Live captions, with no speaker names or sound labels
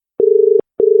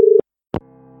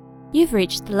You've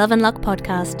reached the Love and Luck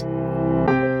podcast.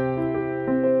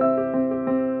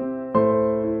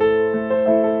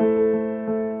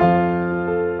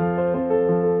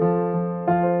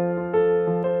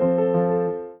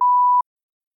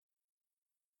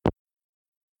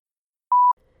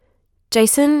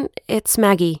 Jason, it's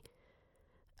Maggie.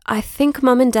 I think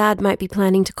Mum and Dad might be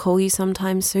planning to call you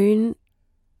sometime soon.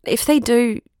 If they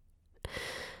do,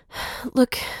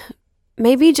 look,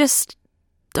 maybe just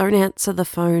don't answer the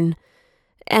phone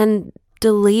and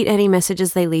delete any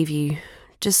messages they leave you.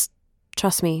 Just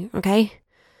trust me, okay?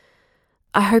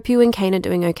 I hope you and Kane are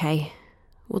doing okay.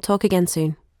 We'll talk again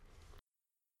soon.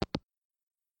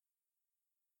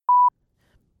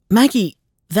 Maggie,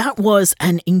 that was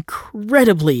an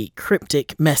incredibly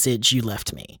cryptic message you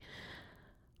left me.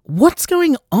 What's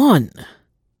going on?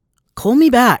 Call me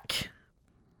back.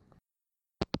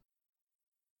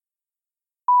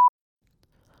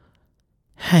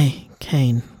 Hey,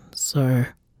 Kane. So,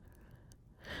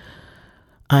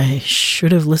 I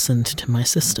should have listened to my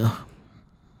sister.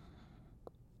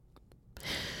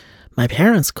 My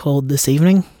parents called this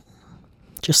evening,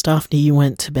 just after you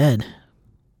went to bed.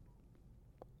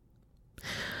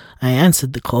 I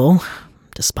answered the call,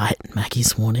 despite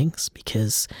Maggie's warnings,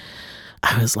 because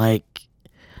I was like,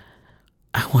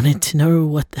 I wanted to know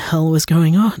what the hell was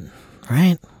going on,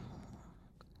 right?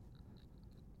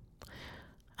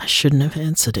 I shouldn't have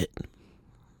answered it.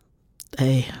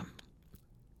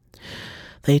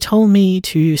 They told me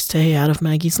to stay out of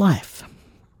Maggie's life,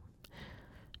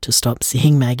 to stop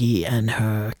seeing Maggie and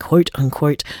her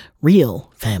quote-unquote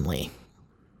real family.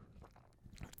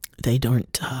 They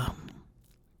don't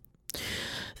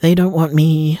want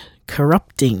me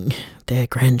corrupting their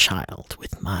grandchild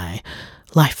with my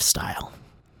lifestyle.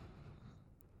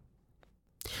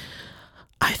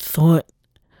 I thought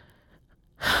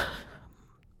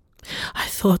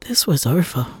this was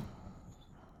over.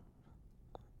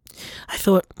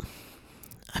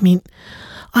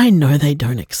 I know they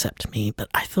don't accept me, but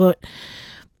I thought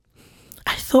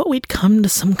we'd come to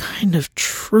some kind of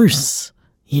truce,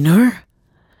 you know?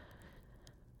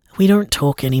 We don't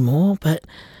talk anymore, but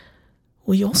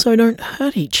we also don't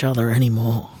hurt each other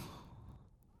anymore.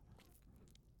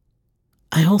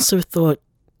 I also thought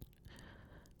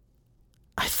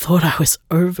I was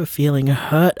over feeling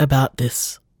hurt about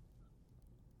this.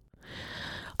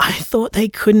 I thought they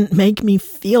couldn't make me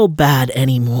feel bad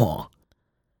anymore.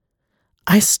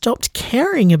 I stopped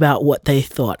caring about what they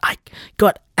thought. I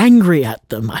got angry at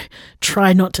them. I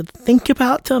tried not to think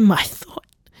about them. I thought,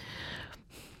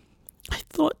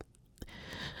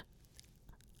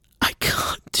 I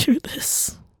can't do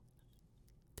this.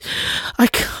 I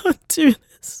can't do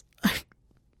this.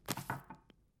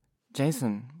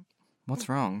 Jason, what's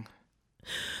wrong?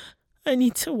 I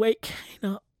need to wake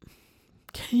Kane up.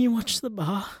 Can you watch the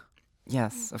bar?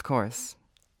 Yes, of course.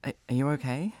 Are you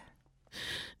okay?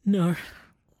 No,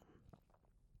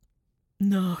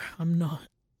 I'm not.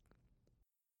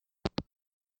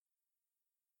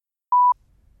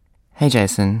 Hey,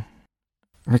 Jason.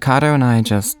 Ricardo and I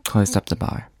just closed up the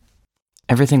bar.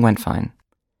 Everything went fine.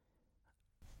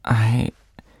 I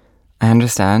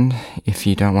understand if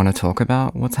you don't want to talk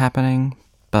about what's happening,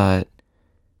 but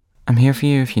I'm here for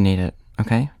you if you need it,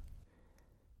 okay?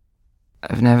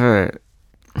 I've never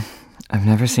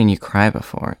seen you cry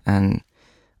before, and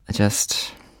I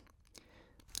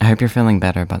hope you're feeling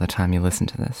better by the time you listen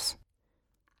to this.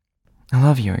 I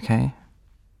love you, okay?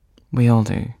 We all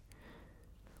do.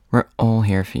 We're all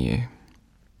here for you.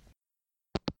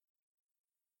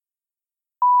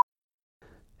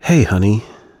 Hey, honey.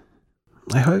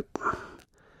 I hope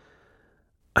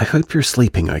you're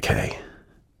sleeping okay.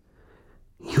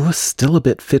 You were still a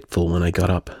bit fitful when I got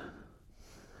up.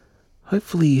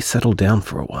 Hopefully you settled down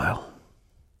for a while.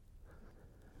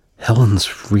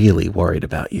 Helen's really worried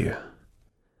about you.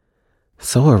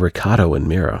 So are Ricardo and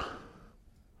Mira.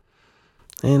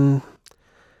 And,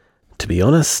 to be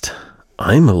honest,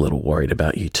 I'm a little worried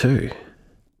about you too.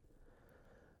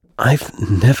 I've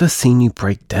never seen you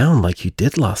break down like you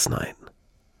did last night.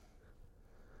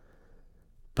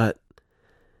 But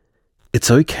it's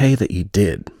okay that you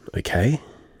did, okay?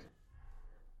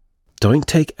 Don't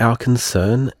take our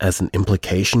concern as an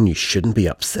implication you shouldn't be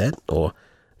upset or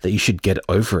that you should get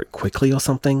over it quickly or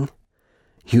something.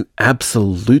 You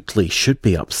absolutely should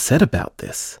be upset about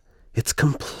this. It's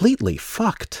completely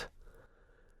fucked.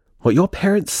 What your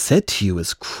parents said to you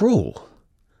is cruel.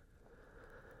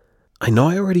 I know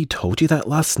I already told you that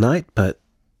last night, but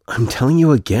I'm telling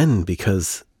you again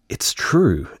because it's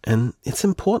true and it's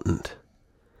important.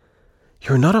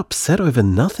 You're not upset over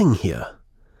nothing here.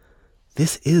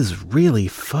 This is really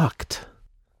fucked.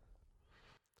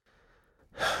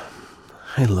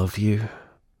 I love you.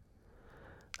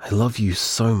 I love you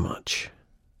so much.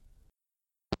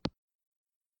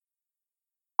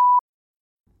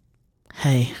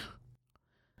 Hey,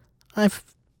 I've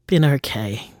been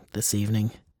okay this evening.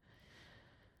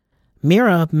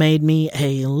 Mira made me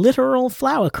a literal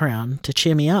flower crown to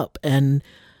cheer me up, and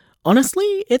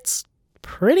honestly, it's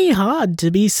pretty hard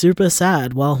to be super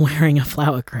sad while wearing a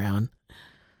flower crown.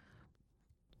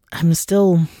 I'm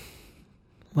still,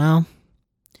 well,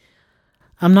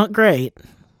 I'm not great.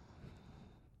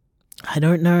 I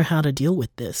don't know how to deal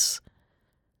with this.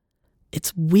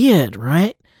 It's weird,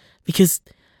 right? Because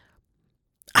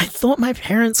I thought my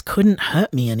parents couldn't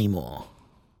hurt me anymore.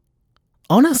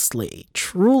 Honestly,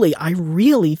 truly, I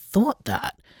really thought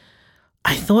that.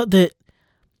 I thought that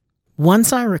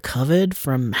once I recovered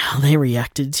from how they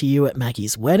reacted to you at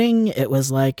Maggie's wedding, it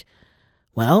was like,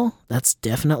 well, that's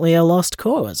definitely a lost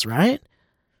cause, right?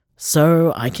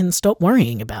 So I can stop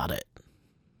worrying about it.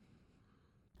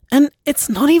 And it's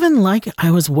not even like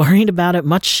I was worried about it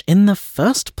much in the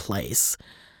first place.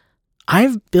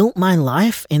 I've built my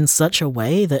life in such a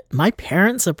way that my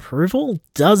parents' approval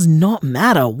does not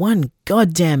matter one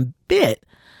goddamn bit.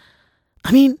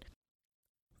 I mean,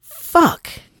 fuck.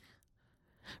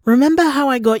 Remember how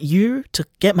I got you to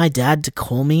get my dad to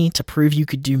call me to prove you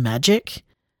could do magic?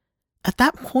 At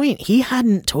that point, he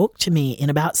hadn't talked to me in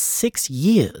about 6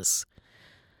 years.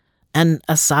 And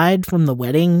aside from the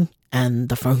wedding and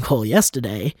the phone call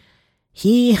yesterday,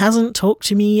 he hasn't talked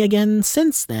to me again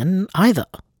since then either.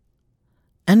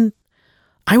 And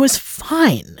I was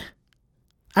fine.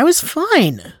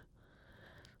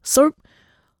 So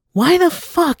why the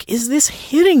fuck is this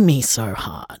hitting me so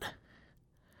hard?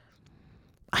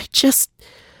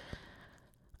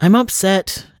 I'm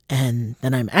upset, and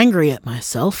then I'm angry at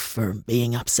myself for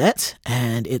being upset,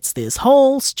 and it's this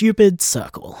whole stupid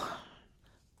circle.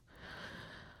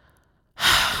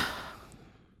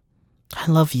 I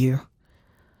love you.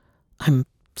 I'm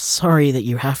sorry that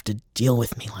you have to deal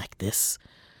with me like this.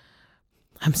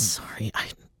 I'm sorry.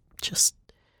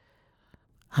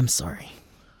 I'm sorry.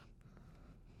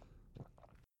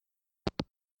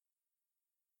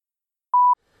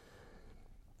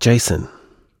 Jason,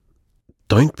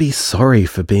 don't be sorry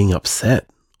for being upset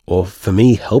or for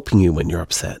me helping you when you're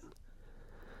upset.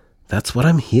 That's what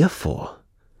I'm here for.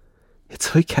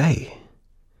 It's okay.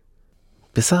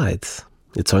 Besides,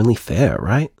 it's only fair,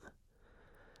 right?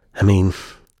 I mean,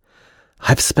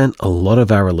 I've spent a lot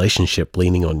of our relationship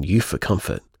leaning on you for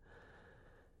comfort.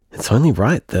 It's only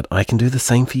right that I can do the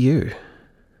same for you.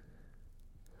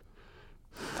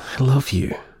 I love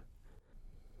you.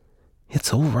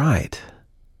 It's all right.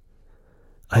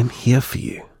 I'm here for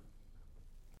you.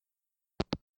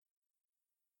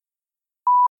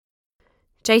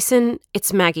 Jason,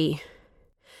 it's Maggie.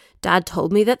 Dad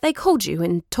told me that they called you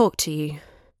and talked to you.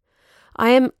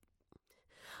 I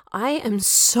am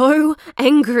so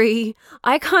angry.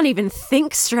 I can't even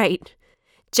think straight.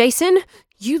 Jason,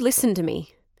 you listen to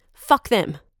me. Fuck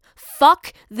them.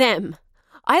 Fuck them.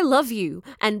 I love you,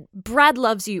 and Brad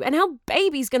loves you, and our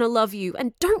baby's gonna love you,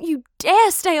 and don't you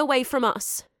dare stay away from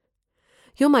us.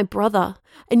 You're my brother,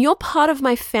 and you're part of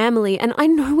my family, and I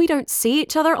know we don't see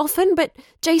each other often, but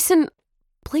Jason,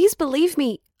 please believe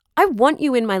me, I want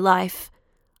you in my life.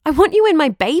 I want you in my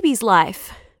baby's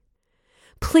life.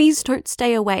 Please don't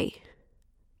stay away.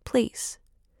 Please.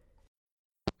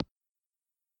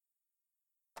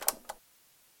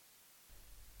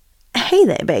 Hey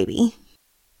there, baby.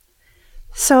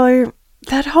 So,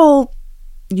 that whole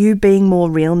you being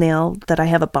more real now that I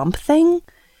have a bump thing,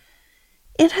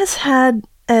 it has had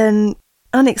an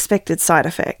unexpected side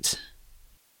effect.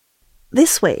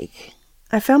 This week,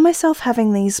 I found myself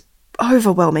having these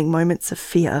overwhelming moments of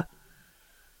fear.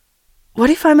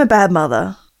 What if I'm a bad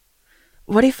mother?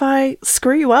 What if I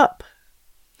screw you up?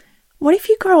 What if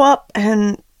you grow up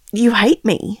and you hate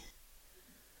me?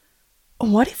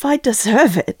 What if I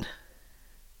deserve it?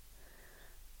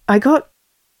 I got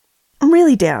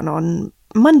really down on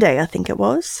Monday, I think it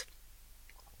was,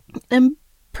 and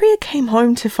Priya came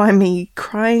home to find me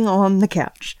crying on the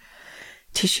couch.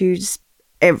 Tissues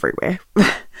everywhere.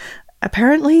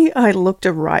 Apparently, I looked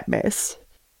a right mess.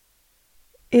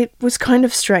 It was kind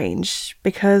of strange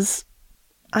because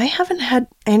I haven't had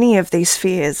any of these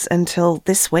fears until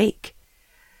this week.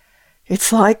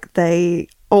 It's like they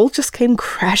all just came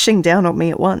crashing down on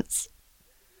me at once.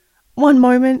 One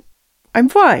moment, I'm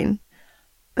fine.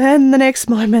 And the next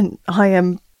moment, I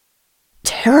am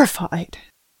terrified.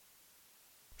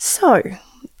 So,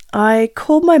 I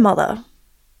called my mother,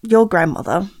 your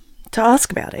grandmother, to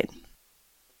ask about it.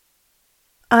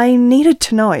 I needed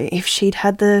to know if she'd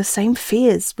had the same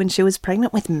fears when she was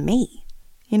pregnant with me,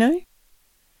 you know?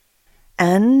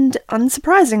 And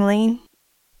unsurprisingly,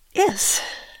 yes,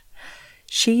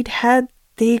 she'd had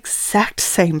the exact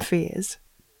same fears.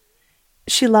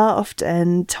 She laughed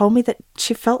and told me that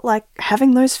she felt like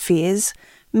having those fears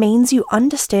means you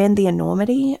understand the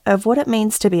enormity of what it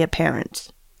means to be a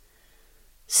parent.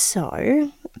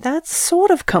 So, that's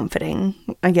sort of comforting,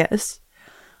 I guess.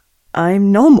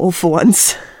 I'm normal for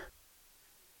once.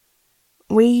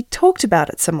 We talked about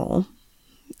it some more,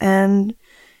 and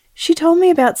she told me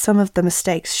about some of the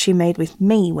mistakes she made with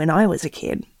me when I was a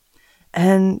kid,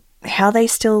 and how they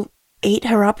still eat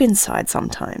her up inside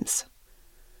sometimes.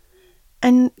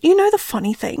 And you know the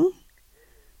funny thing?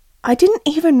 I didn't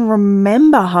even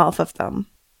remember half of them.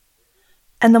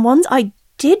 And the ones I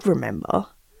did remember,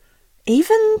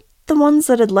 even the ones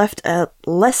that had left a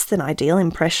less than ideal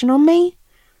impression on me,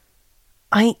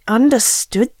 I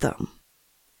understood them.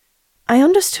 I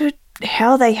understood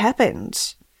how they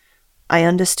happened. I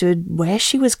understood where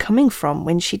she was coming from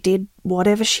when she did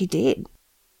whatever she did.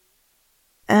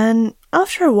 And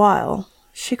after a while,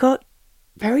 she got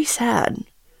very sad.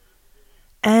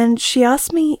 And she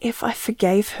asked me if I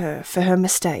forgave her for her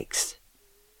mistakes.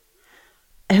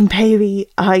 And baby,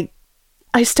 I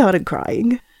started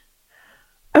crying.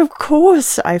 Of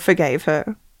course I forgave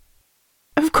her.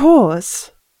 Of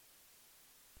course.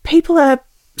 People are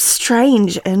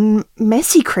strange and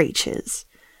messy creatures,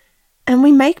 and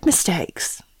we make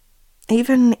mistakes,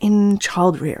 even in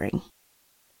child rearing.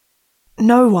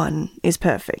 No one is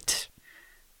perfect,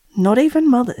 not even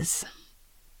mothers.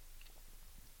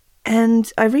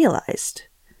 And I realised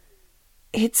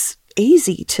it's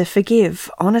easy to forgive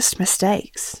honest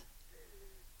mistakes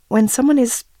when someone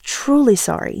is truly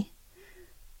sorry,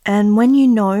 and when you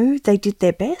know they did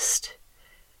their best,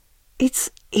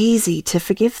 it's easy to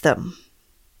forgive them.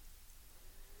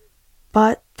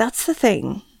 But that's the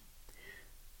thing.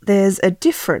 There's a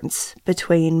difference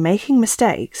between making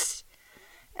mistakes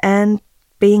and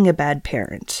being a bad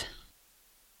parent.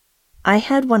 I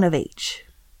had one of each.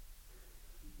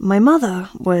 My mother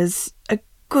was a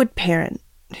good parent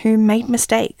who made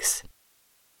mistakes.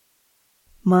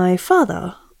 My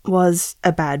father was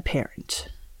a bad parent.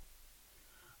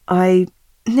 I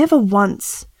never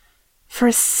once, for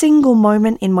a single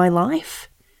moment in my life,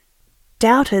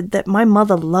 doubted that my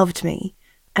mother loved me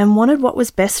and wanted what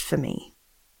was best for me.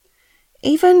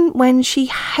 Even when she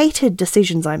hated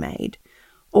decisions I made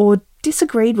or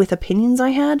disagreed with opinions I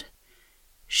had,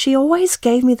 she always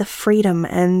gave me the freedom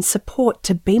and support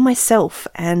to be myself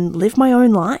and live my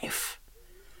own life.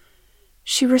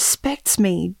 She respects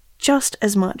me just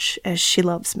as much as she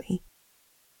loves me.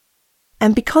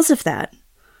 And because of that,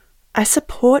 I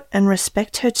support and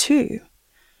respect her too,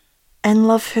 and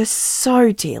love her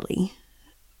so dearly,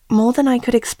 more than I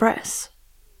could express.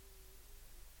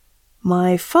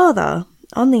 My father,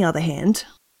 on the other hand,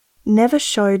 never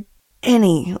showed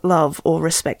any love or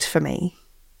respect for me.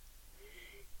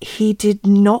 He did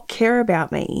not care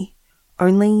about me,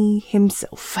 only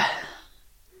himself.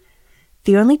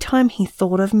 The only time he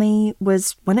thought of me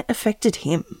was when it affected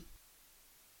him.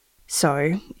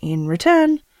 So, in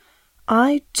return,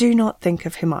 I do not think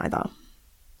of him either.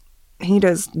 He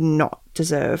does not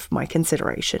deserve my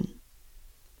consideration.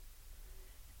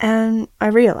 And I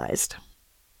realised,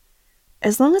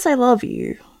 as long as I love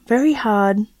you very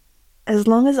hard, as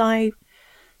long as I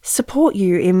support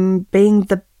you in being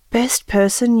the best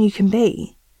person you can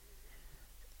be,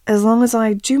 as long as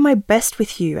I do my best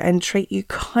with you and treat you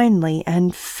kindly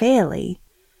and fairly,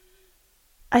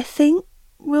 I think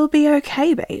we'll be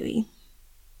okay, baby.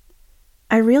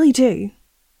 I really do.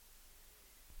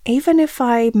 Even if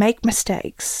I make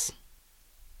mistakes,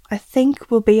 I think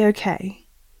we'll be okay.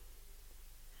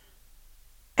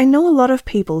 I know a lot of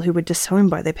people who were disowned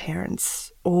by their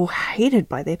parents or hated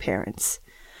by their parents,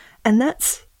 and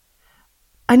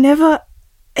I never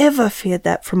ever feared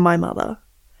that from my mother,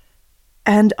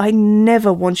 and I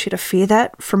never want you to fear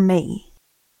that from me.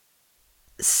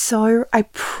 So I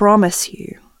promise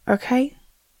you, okay?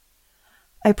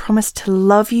 I promise to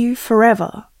love you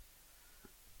forever.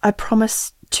 I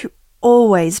promise to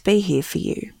always be here for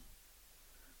you.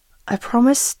 I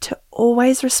promise to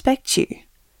always respect you.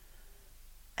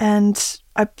 And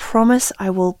I promise I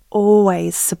will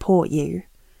always support you.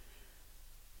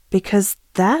 Because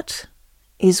that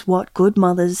is what good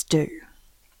mothers do.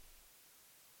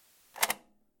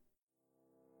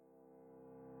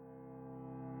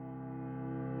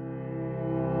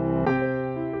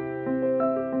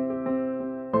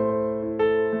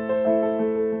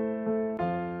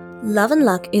 Love and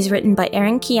Luck is written by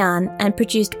Erin Kian and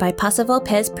produced by Pasaval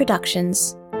Pez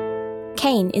Productions.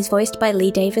 Kane is voiced by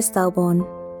Lee Davis Thalborn.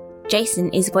 Jason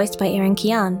is voiced by Erin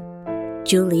Kian.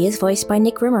 Julie is voiced by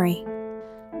Nick Rimmery.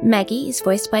 Maggie is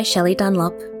voiced by Shelley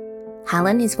Dunlop.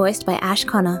 Hallen is voiced by Ash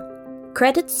Connor.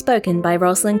 Credits spoken by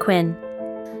Rosalind Quinn.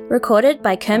 Recorded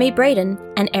by Kermie Braden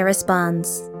and Eris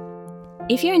Barnes.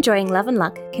 If you're enjoying Love and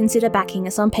Luck, consider backing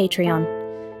us on Patreon.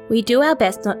 We do our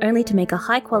best not only to make a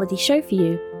high-quality show for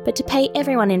you, but to pay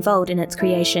everyone involved in its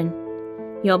creation.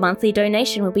 Your monthly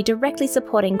donation will be directly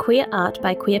supporting queer art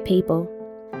by queer people.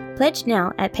 Pledge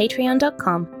now at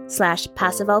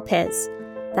patreon.com/PasservelPez.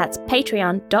 That's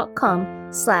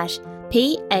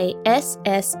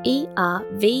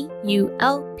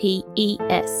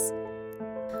patreon.com/PASSERVULPES.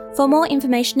 For more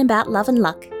information about Love and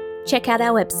Luck, check out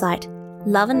our website,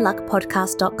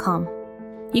 loveandluckpodcast.com.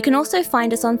 You can also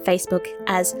find us on Facebook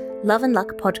as Love and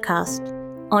Luck Podcast,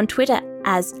 on Twitter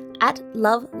as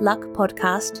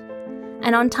 @LoveLuckPodcast,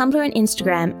 and on Tumblr and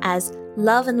Instagram as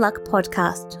Love and Luck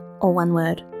Podcast, or one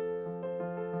word.